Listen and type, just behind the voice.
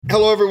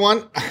Hello,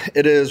 everyone.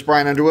 It is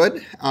Brian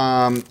Underwood.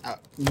 I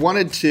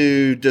wanted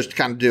to just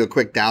kind of do a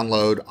quick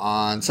download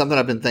on something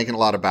I've been thinking a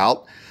lot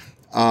about.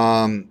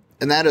 And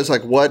that is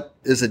like, what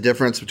is the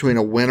difference between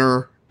a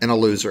winner and a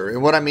loser?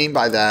 And what I mean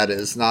by that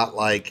is not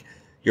like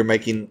you're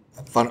making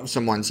fun of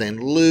someone saying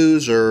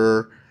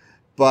loser,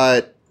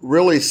 but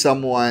really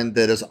someone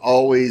that is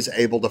always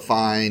able to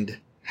find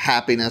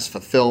happiness,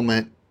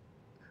 fulfillment,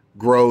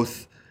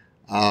 growth,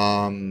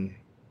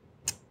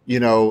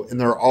 and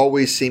they're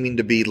always seeming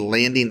to be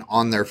landing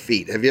on their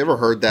feet. Have you ever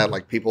heard that?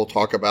 Like people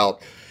talk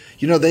about,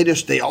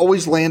 they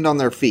always land on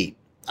their feet.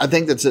 I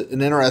think that's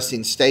an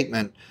interesting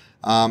statement.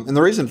 And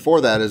the reason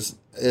for that is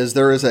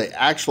there is a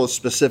actual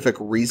specific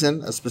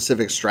reason, a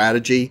specific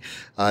strategy.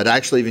 It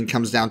actually even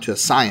comes down to a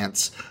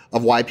science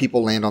of why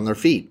people land on their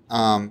feet.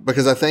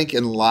 Because I think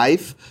in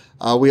life,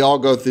 we all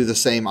go through the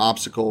same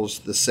obstacles,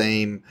 the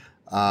same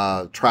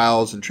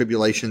trials and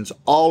tribulations,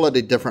 all at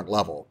a different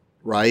level,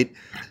 right?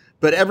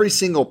 But every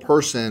single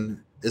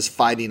person is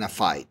fighting a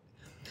fight.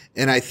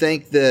 And I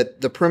think that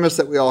the premise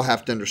that we all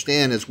have to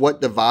understand is what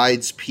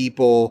divides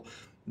people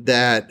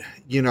that,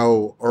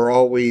 are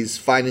always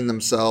finding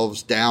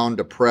themselves down,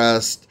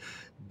 depressed,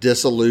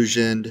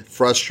 disillusioned,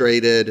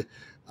 frustrated,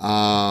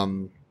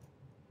 angry,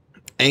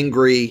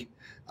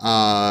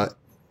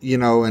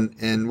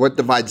 and what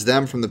divides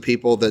them from the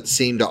people that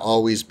seem to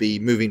always be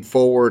moving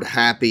forward,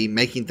 happy,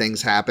 making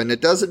things happen.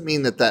 It doesn't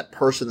mean that that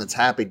person that's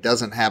happy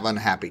doesn't have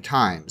unhappy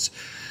times.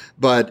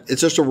 But it's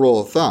just a rule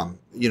of thumb.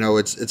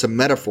 It's a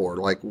metaphor,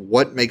 like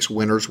what makes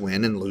winners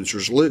win and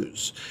losers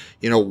lose.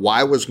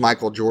 Why was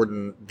Michael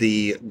Jordan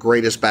the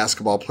greatest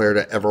basketball player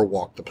to ever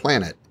walk the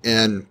planet?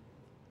 And,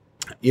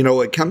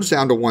 it comes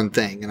down to one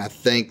thing. And I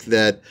think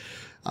that,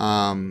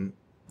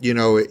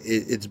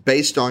 it's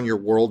based on your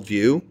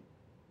worldview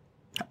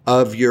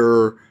of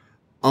your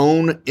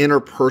own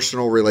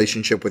interpersonal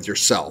relationship with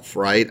yourself,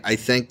 right? I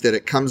think that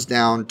it comes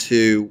down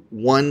to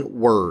one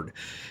word,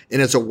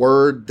 and it's a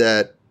word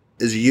that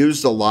is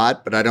used a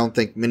lot, but I don't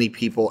think many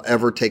people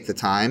ever take the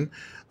time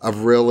of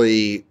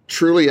really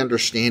truly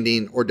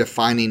understanding or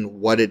defining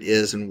what it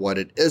is and what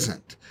it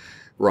isn't,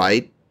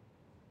 right?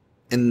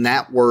 And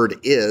that word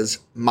is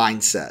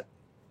mindset.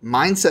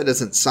 Mindset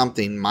isn't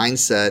something.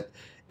 Mindset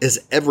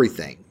is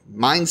everything.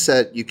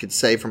 Mindset, you could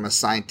say from a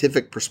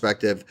scientific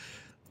perspective,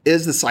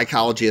 is the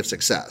psychology of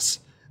success.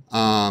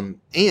 And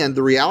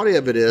the reality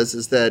of it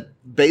is that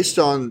based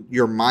on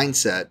your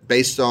mindset,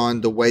 based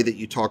on the way that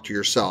you talk to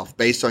yourself,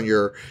 based on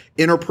your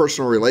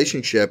interpersonal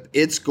relationship,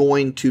 it's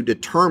going to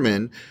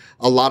determine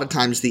a lot of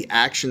times the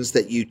actions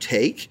that you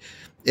take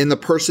in the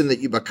person that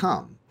you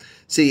become.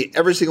 See,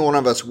 every single one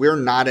of us, we're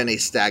not in a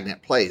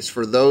stagnant place.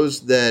 For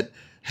those that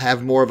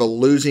have more of a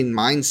losing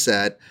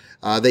mindset,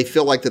 they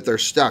feel like that they're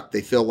stuck.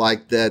 They feel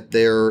like that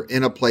they're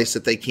in a place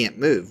that they can't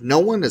move. No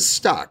one is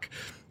stuck.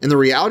 And the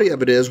reality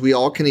of it is we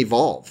all can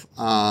evolve.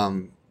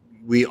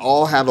 We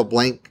all have a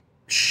blank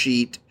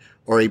sheet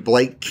or a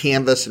blank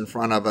canvas in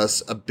front of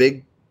us, a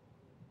big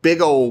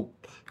old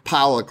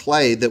pile of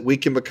clay that we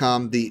can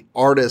become the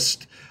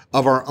artist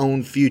of our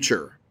own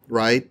future,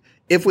 right?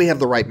 If we have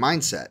the right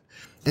mindset.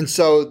 And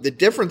so the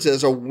difference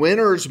is a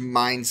winner's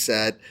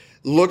mindset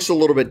looks a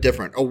little bit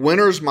different. A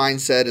winner's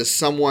mindset is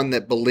someone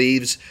that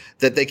believes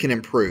that they can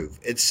improve.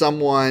 It's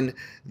someone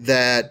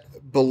that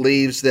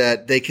believes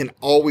that they can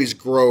always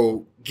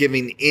grow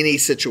given any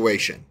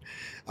situation.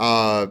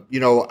 I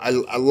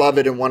love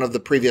it. In one of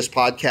the previous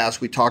podcasts,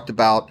 we talked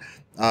about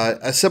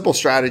a simple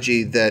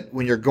strategy that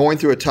when you're going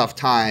through a tough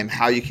time,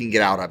 how you can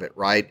get out of it,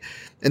 right?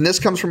 And this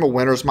comes from a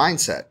winner's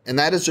mindset. And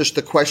that is just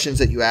the questions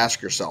that you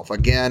ask yourself.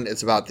 Again,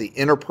 it's about the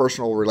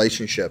interpersonal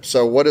relationship.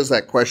 So what is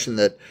that question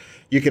that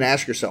you can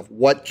ask yourself?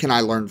 What can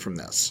I learn from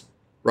this,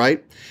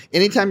 right?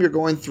 Anytime you're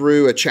going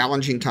through a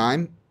challenging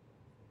time,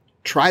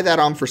 try that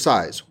on for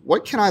size.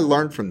 What can I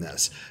learn from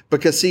this?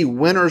 Because see,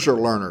 winners are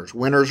learners.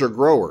 Winners are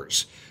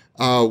growers.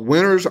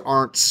 Winners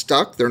aren't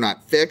stuck. They're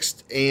not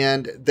fixed.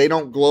 And they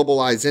don't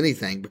globalize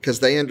anything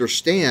because they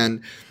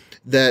understand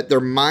that their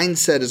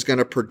mindset is going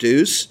to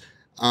produce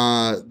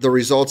the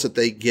results that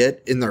they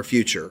get in their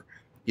future.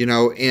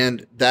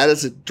 And that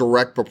is a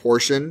direct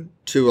proportion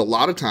to a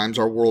lot of times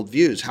our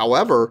worldviews.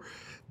 However,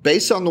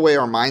 based on the way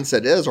our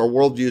mindset is, our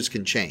worldviews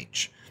can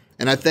change.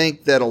 And I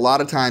think that a lot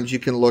of times you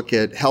can look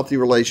at healthy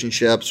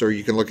relationships or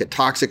you can look at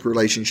toxic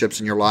relationships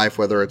in your life,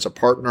 whether it's a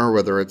partner,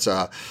 whether it's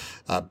a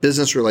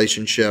business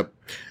relationship.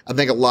 I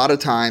think a lot of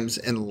times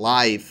in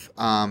life,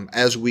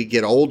 as we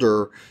get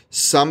older,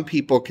 some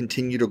people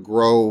continue to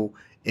grow,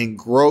 and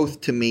growth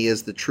to me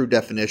is the true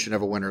definition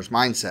of a winner's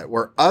mindset,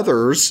 where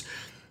others,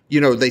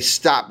 they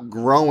stop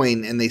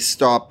growing and they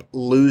stop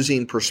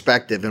losing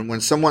perspective. And when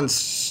someone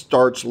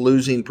starts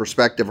losing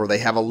perspective or they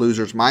have a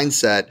loser's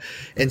mindset,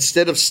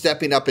 instead of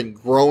stepping up and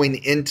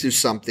growing into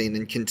something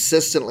and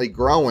consistently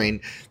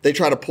growing, they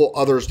try to pull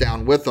others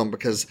down with them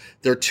because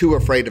they're too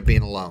afraid of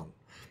being alone.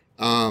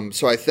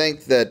 So I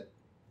think that,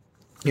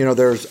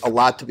 there's a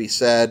lot to be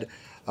said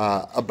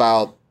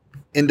about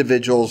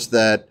individuals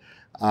that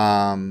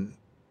are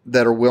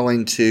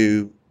willing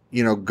to,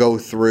 go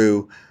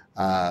through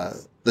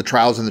the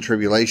trials and the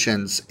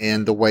tribulations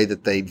and the way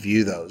that they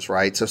view those,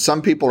 right? So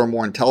some people are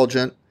more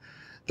intelligent,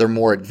 they're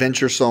more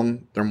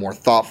adventuresome, they're more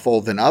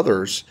thoughtful than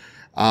others.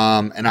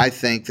 And I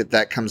think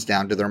that comes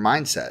down to their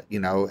mindset,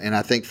 and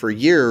I think for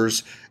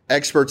years,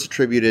 experts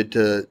attributed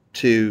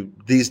to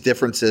these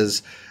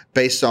differences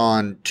based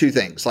on two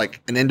things,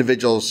 like an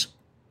individual's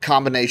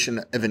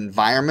combination of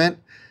environment,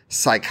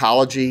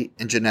 psychology,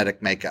 and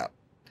genetic makeup.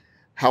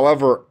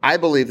 However, I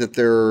believe that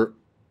there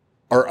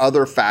are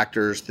other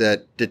factors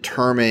that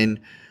determine,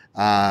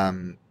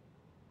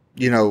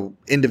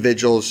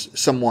 individuals,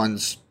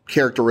 someone's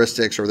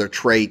characteristics or their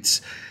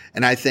traits.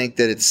 And I think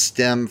that it's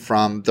stemmed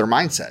from their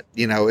mindset.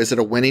 Is it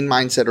a winning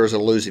mindset or is it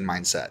a losing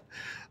mindset?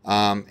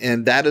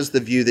 And that is the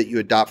view that you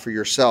adopt for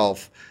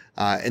yourself.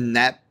 And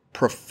that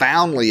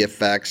profoundly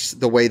affects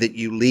the way that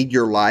you lead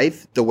your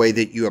life, the way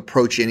that you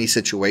approach any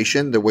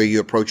situation, the way you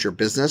approach your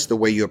business, the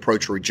way you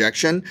approach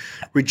rejection.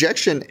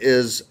 Rejection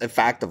is a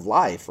fact of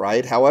life,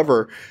 right?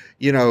 However,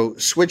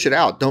 switch it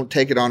out. Don't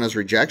take it on as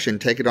rejection.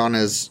 Take it on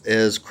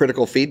as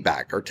critical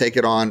feedback, or take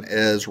it on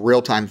as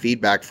real-time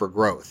feedback for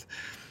growth.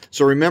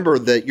 So remember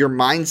that your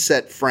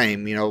mindset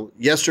frame,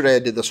 yesterday I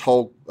did this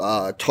whole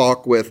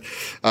talk with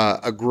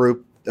a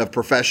group of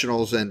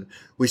professionals, and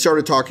we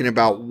started talking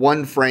about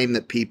one frame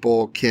that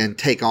people can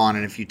take on.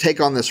 And if you take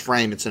on this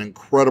frame, it's an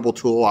incredible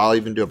tool. I'll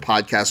even do a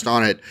podcast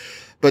on it.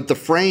 But the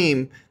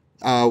frame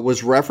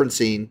was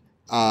referencing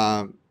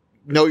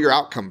know your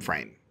outcome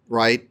frame,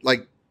 right?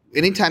 Like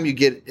anytime you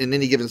get in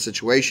any given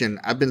situation,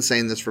 I've been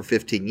saying this for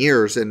 15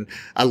 years, and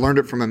I learned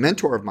it from a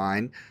mentor of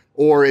mine.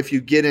 Or if you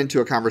get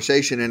into a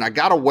conversation, and I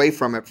got away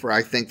from it for,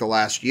 I think, the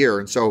last year.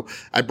 And so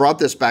I brought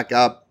this back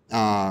up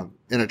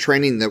in a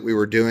training that we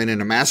were doing in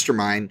a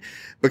mastermind,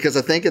 because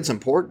I think it's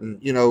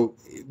important.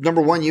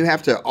 Number one, you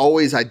have to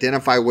always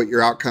identify what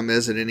your outcome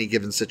is in any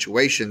given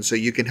situation, so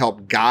you can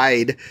help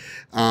guide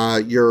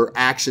your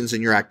actions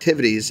and your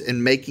activities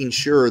in making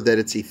sure that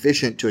it's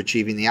efficient to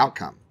achieving the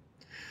outcome.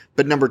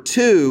 But number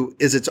two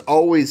is it's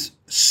always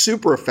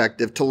super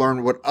effective to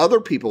learn what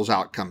other people's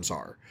outcomes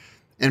are.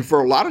 And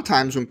for a lot of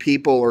times when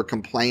people are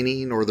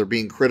complaining, or they're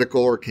being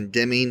critical or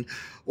condemning,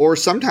 or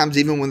sometimes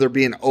even when they're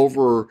being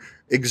over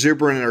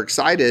exuberant or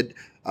excited,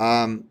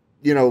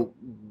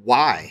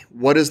 why?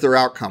 What is their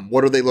outcome?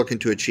 What are they looking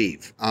to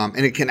achieve?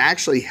 And it can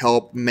actually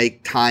help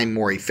make time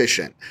more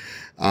efficient,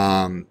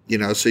 so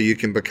you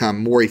can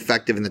become more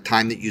effective in the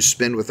time that you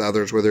spend with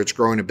others, whether it's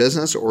growing a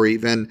business or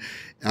even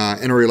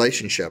in a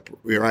relationship,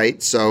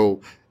 right?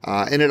 So,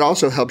 and it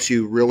also helps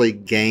you really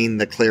gain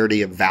the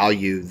clarity of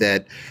value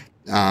that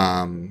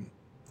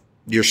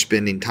you're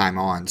spending time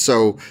on.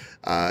 So,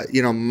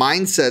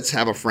 mindsets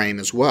have a frame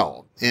as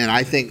well. And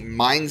I think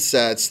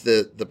mindsets,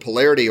 the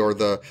polarity or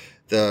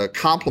the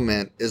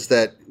complement is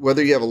that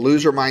whether you have a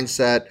loser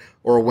mindset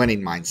or a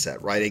winning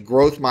mindset, right? A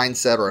growth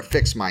mindset or a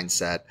fixed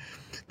mindset,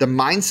 the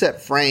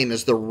mindset frame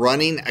is the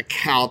running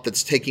account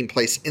that's taking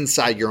place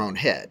inside your own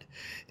head.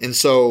 And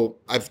so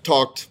I've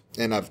told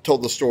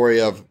the story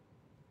of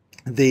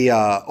the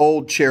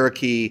old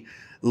Cherokee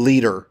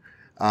leader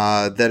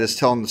that is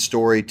telling the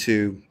story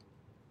to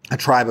a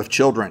tribe of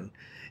children.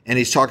 And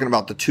he's talking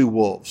about the two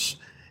wolves.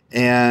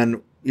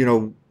 And,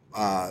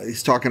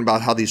 he's talking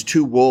about how these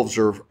two wolves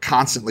are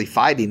constantly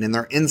fighting, and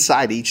they're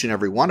inside each and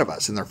every one of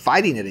us, and they're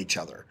fighting at each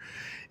other.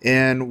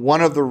 And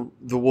one of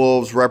the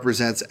wolves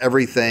represents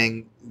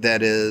everything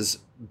that is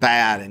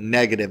bad and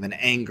negative and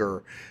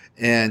anger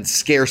and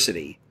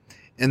scarcity.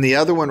 And the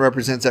other one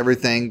represents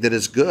everything that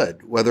is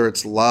good, whether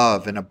it's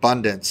love and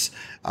abundance,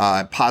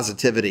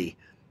 positivity.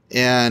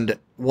 And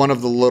one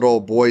of the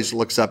little boys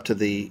looks up to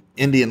the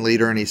Indian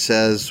leader and he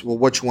says, well,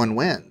 which one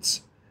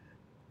wins?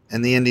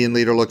 And the Indian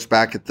leader looks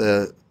back at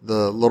the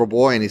little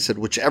boy and he said,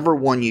 whichever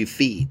one you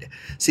feed.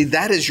 See,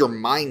 that is your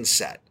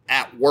mindset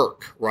at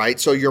work, right?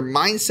 So your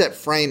mindset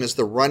frame is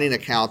the running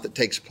account that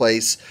takes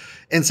place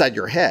inside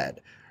your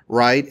head,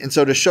 right? And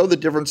so to show the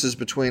differences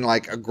between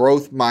like a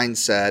growth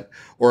mindset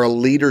or a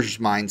leader's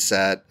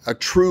mindset, a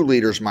true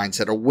leader's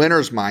mindset, a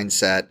winner's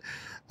mindset,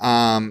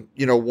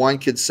 one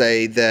could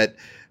say that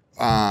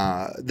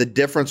the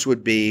difference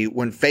would be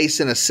when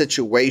facing a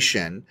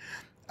situation,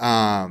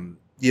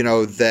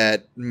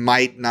 that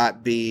might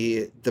not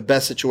be the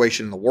best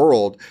situation in the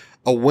world,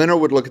 a winner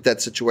would look at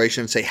that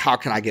situation and say, how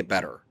can I get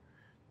better?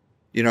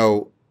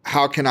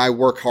 How can I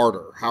work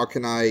harder? How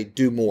can I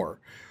do more?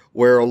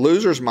 Where a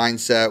loser's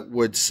mindset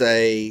would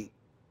say,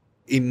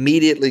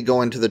 immediately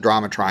go into the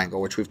drama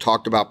triangle, which we've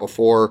talked about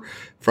before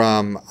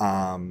from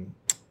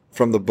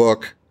the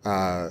book,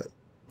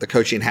 The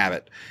Coaching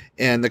Habit.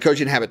 And The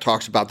Coaching Habit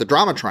talks about the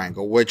drama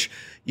triangle, which,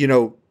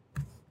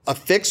 a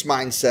fixed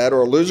mindset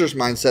or a loser's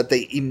mindset,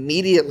 they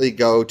immediately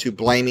go to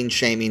blaming,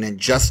 shaming, and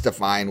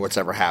justifying what's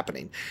ever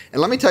happening.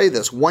 And let me tell you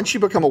this, once you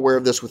become aware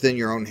of this within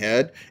your own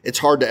head, it's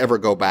hard to ever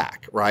go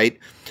back, right?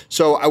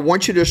 So I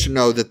want you just to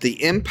know that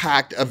the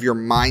impact of your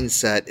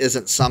mindset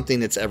isn't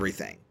something, it's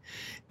everything.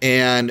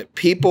 And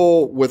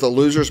people with a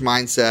loser's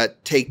mindset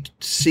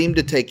seem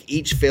to take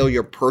each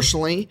failure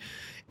personally.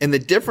 And the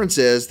difference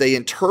is they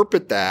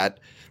interpret that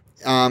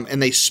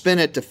and they spin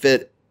it to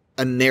fit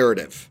a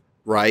narrative,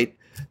 right,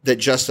 that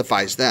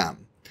justifies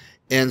them.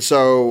 And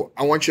so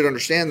I want you to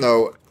understand,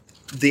 though,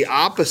 the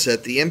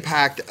opposite, the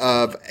impact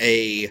of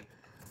a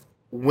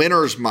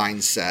winner's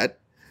mindset,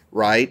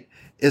 right,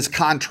 is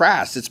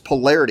contrast. It's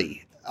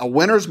polarity. A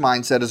winner's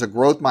mindset is a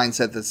growth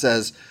mindset that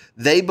says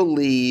they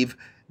believe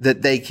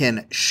that they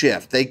can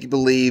shift. They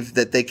believe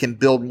that they can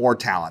build more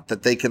talent,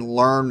 that they can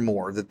learn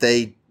more, that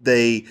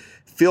they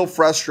feel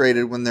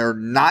frustrated when they're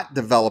not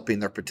developing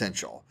their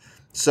potential.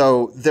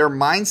 So their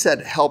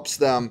mindset helps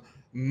them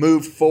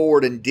move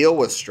forward and deal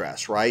with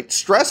stress, right?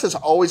 Stress is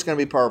always going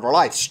to be part of our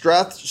life.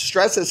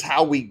 Stress is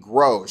how we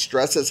grow.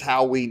 Stress is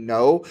how we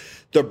know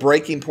the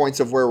breaking points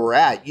of where we're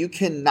at. You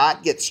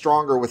cannot get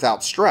stronger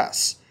without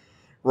stress,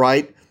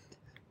 right?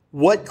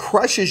 What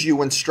crushes you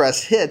when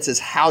stress hits is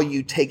how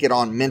you take it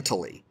on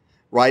mentally,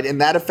 right?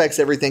 And that affects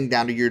everything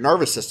down to your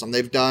nervous system.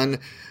 They've done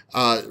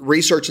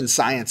research and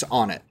science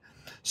on it.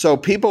 So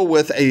people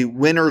with a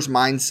winner's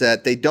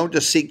mindset, they don't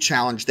just seek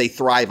challenge, they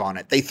thrive on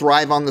it. They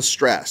thrive on the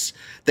stress.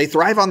 They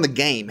thrive on the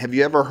game. Have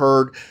you ever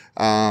heard,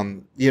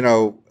 the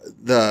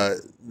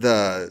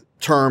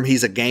term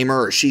he's a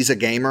gamer or she's a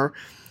gamer?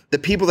 The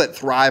people that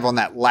thrive on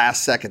that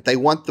last second, they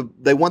want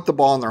the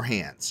ball in their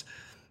hands.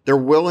 They're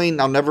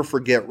willing. I'll never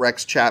forget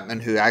Rex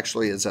Chapman, who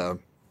actually is a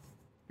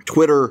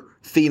Twitter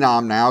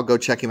phenom now. Go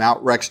check him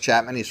out. Rex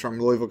Chapman. He's from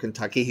Louisville,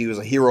 Kentucky. He was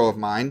a hero of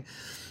mine.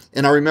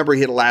 And I remember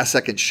he hit a last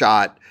second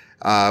shot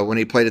when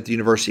he played at the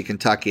University of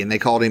Kentucky, and they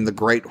called him the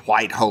Great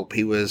White Hope.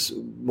 He was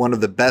one of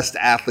the best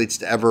athletes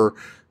to ever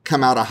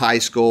come out of high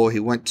school. He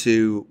went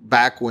to,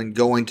 back when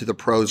going to the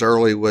pros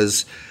early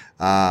was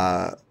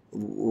not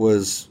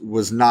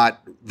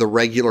the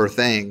regular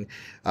thing.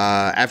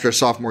 After a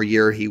sophomore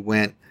year, he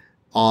went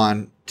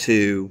on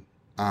to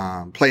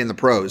play in the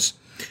pros.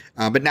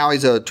 But now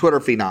he's a Twitter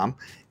phenom.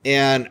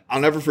 And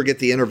I'll never forget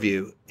the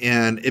interview.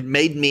 And it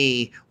made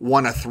me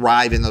want to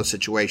thrive in those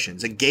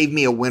situations. It gave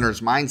me a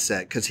winner's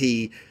mindset because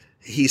he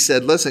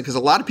said, listen, because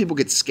a lot of people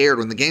get scared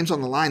when the game's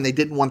on the line, they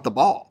didn't want the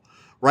ball,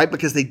 right?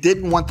 Because they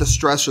didn't want the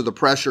stress or the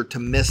pressure to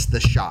miss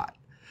the shot.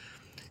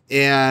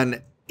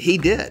 And he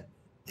did.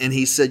 And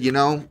he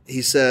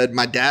said,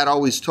 my dad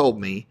always told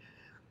me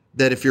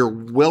that if you're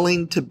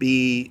willing to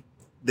be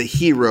the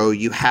hero,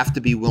 you have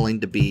to be willing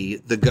to be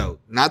the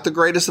GOAT. Not the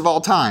greatest of all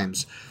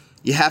times.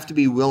 You have to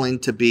be willing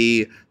to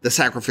be the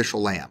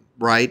sacrificial lamb,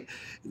 right?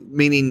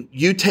 Meaning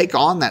you take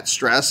on that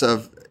stress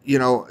of,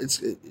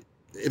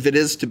 if it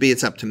is to be,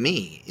 it's up to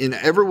me. And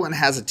everyone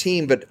has a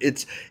team, but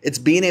it's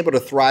being able to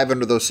thrive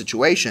under those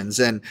situations.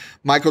 And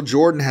Michael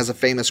Jordan has a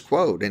famous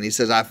quote, and he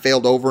says, I've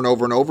failed over and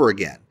over and over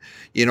again.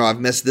 I've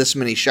missed this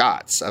many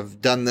shots.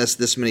 I've done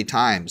this many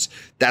times.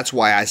 That's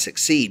why I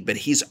succeed. But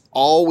he's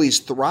always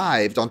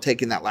thrived on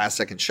taking that last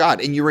second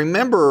shot. And you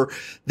remember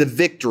the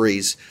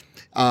victories.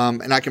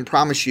 And I can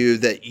promise you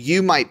that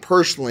you might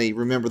personally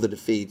remember the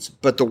defeats,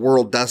 but the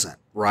world doesn't,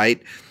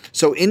 right?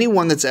 So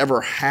anyone that's ever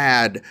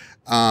had,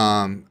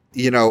 a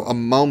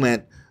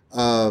moment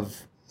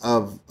of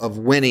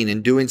winning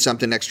and doing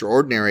something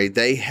extraordinary,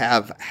 they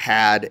have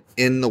had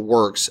in the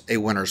works a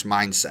winner's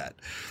mindset.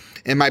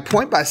 And my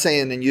point by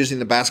saying and using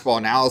the basketball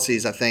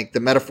analyses, I think the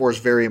metaphor is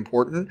very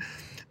important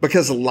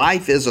because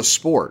life is a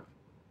sport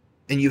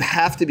and you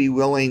have to be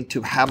willing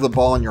to have the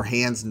ball in your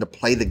hands and to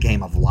play the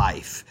game of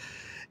life.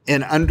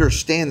 And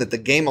understand that the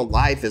game of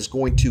life is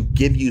going to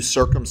give you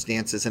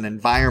circumstances and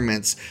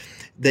environments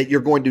that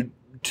you're going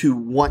to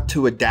want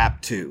to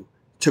adapt to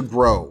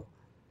grow.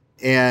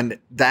 And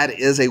that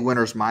is a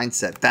winner's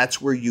mindset.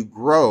 That's where you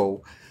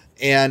grow.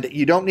 And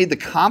you don't need the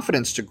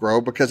confidence to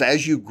grow because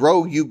as you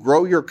grow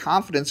your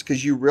confidence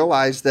because you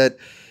realize that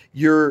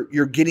you're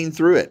getting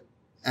through it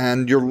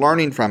and you're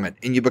learning from it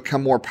and you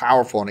become more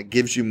powerful and it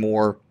gives you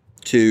more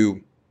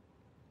to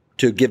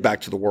give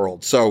back to the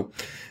world. So,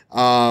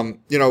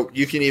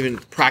 you can even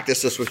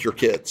practice this with your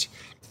kids.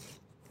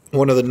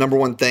 One of the number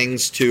one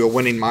things to a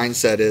winning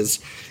mindset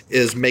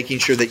is making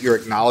sure that you're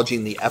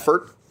acknowledging the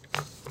effort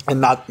and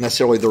not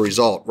necessarily the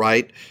result,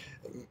 right?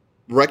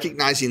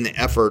 Recognizing the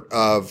effort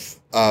of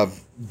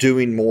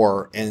doing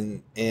more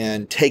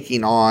and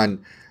taking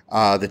on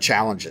the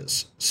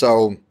challenges.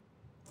 So,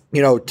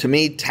 to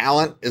me,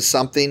 talent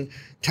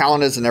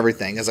isn't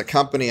everything. As a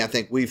company, I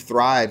think we've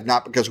thrived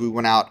not because we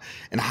went out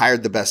and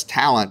hired the best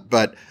talent,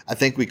 but I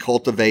think we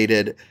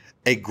cultivated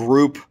a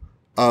group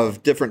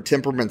of different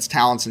temperaments,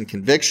 talents, and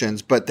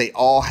convictions, but they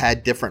all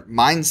had different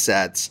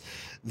mindsets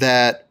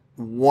that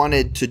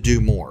wanted to do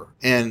more.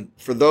 And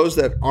for those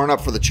that aren't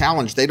up for the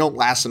challenge, they don't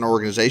last in an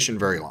organization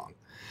very long.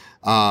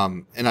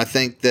 And I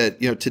think that,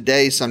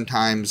 today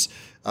sometimes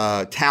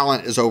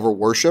talent is over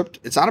worshiped.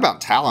 It's not about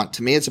talent.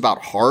 To me, it's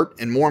about heart.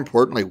 And more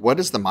importantly, what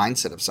is the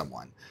mindset of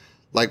someone?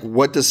 Like,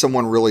 what does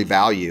someone really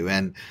value?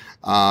 And,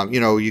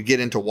 you get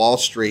into Wall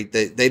Street,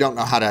 they don't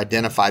know how to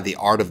identify the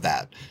art of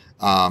that.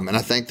 And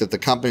I think that the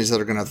companies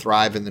that are going to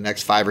thrive in the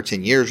next 5 or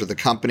 10 years are the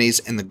companies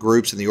and the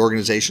groups and the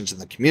organizations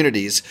and the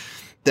communities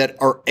that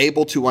are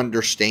able to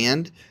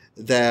understand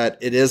that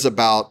it is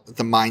about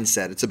the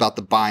mindset. It's about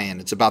the buy-in.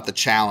 It's about the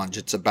challenge.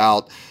 It's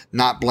about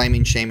not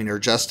blaming, shaming, or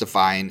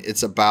justifying.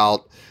 It's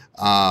about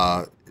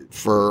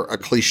for a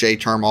cliche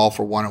term, all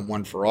for one and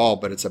one for all,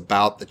 but it's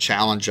about the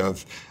challenge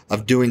of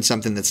doing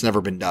something that's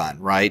never been done,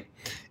 right?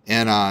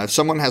 And if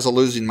someone has a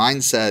losing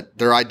mindset,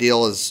 their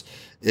ideal is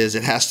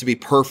it has to be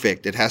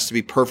perfect. It has to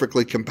be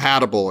perfectly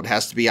compatible. It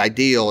has to be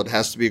ideal. It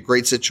has to be a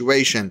great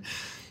situation.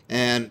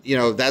 And,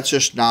 that's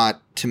just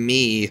not, to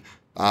me,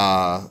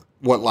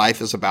 what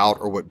life is about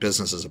or what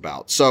business is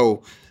about.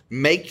 So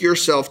make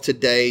yourself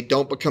today.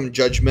 Don't become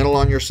judgmental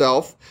on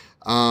yourself.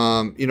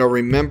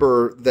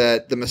 Remember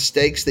that the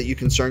mistakes that you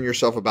concern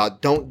yourself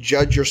about, don't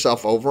judge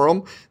yourself over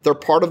them. They're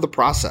part of the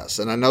process.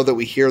 And I know that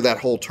we hear that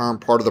whole term,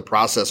 part of the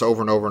process,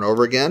 over and over and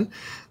over again.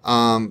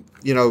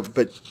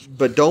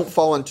 But don't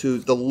fall into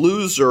the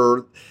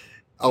loser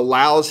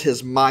allows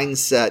his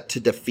mindset to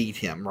defeat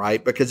him,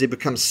 right? Because he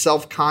becomes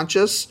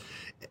self-conscious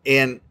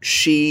and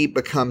she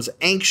becomes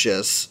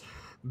anxious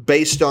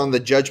based on the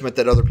judgment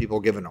that other people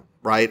have given them,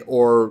 right?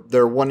 Or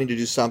they're wanting to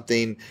do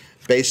something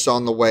based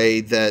on the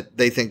way that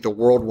they think the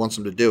world wants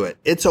them to do it.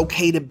 It's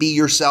okay to be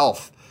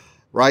yourself,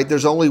 right?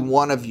 There's only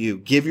one of you.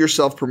 Give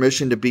yourself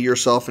permission to be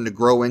yourself and to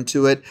grow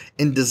into it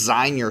and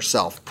design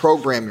yourself,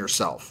 program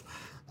yourself.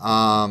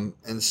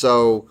 And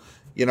so,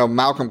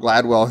 Malcolm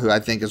Gladwell, who I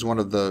think is one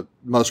of the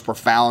most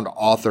profound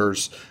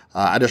authors,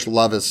 I just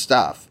love his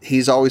stuff.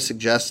 He's always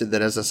suggested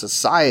that as a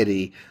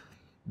society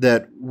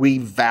that we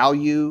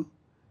value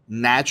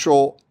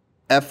natural,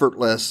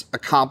 effortless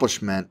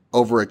accomplishment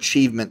over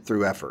achievement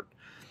through effort.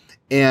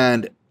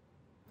 And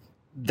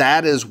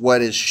that is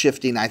what is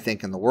shifting, I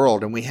think, in the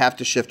world. And we have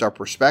to shift our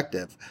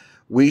perspective.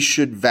 We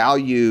should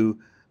value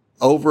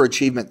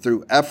overachievement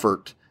through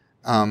effort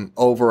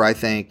over, I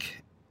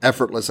think,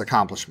 effortless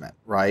accomplishment,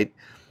 right?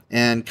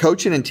 And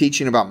coaching and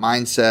teaching about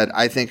mindset,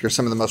 I think, are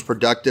some of the most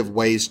productive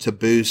ways to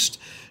boost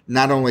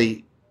not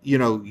only,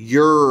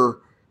 your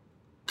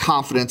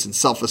confidence and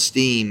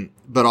self-esteem,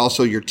 but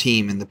also your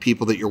team and the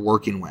people that you're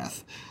working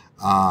with.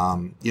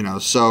 With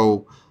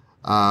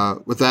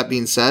that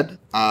being said,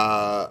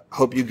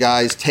 hope you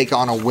guys take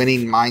on a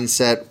winning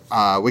mindset.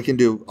 We can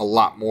do a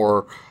lot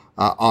more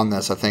on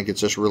this. I think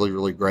it's just really,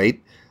 really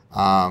great.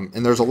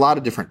 And there's a lot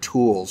of different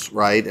tools,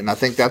 right? And I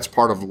think that's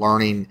part of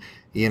learning,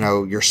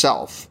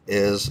 yourself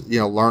is,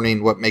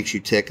 learning what makes you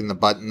tick and the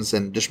buttons,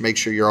 and just make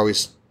sure you're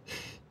always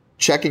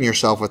checking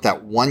yourself with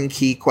that one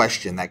key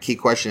question. That key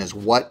question is,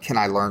 what can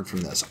I learn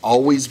from this?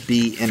 Always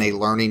be in a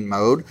learning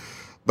mode,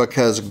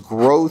 because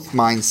growth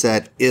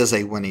mindset is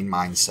a winning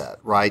mindset,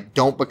 right?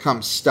 Don't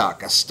become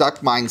stuck. A stuck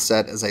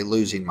mindset is a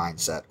losing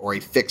mindset or a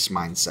fixed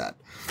mindset.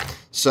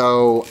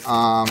 So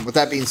with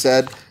that being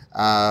said,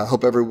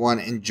 hope everyone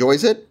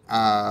enjoys it.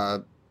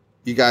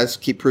 You guys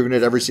keep proving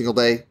it every single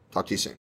day. Talk to you soon.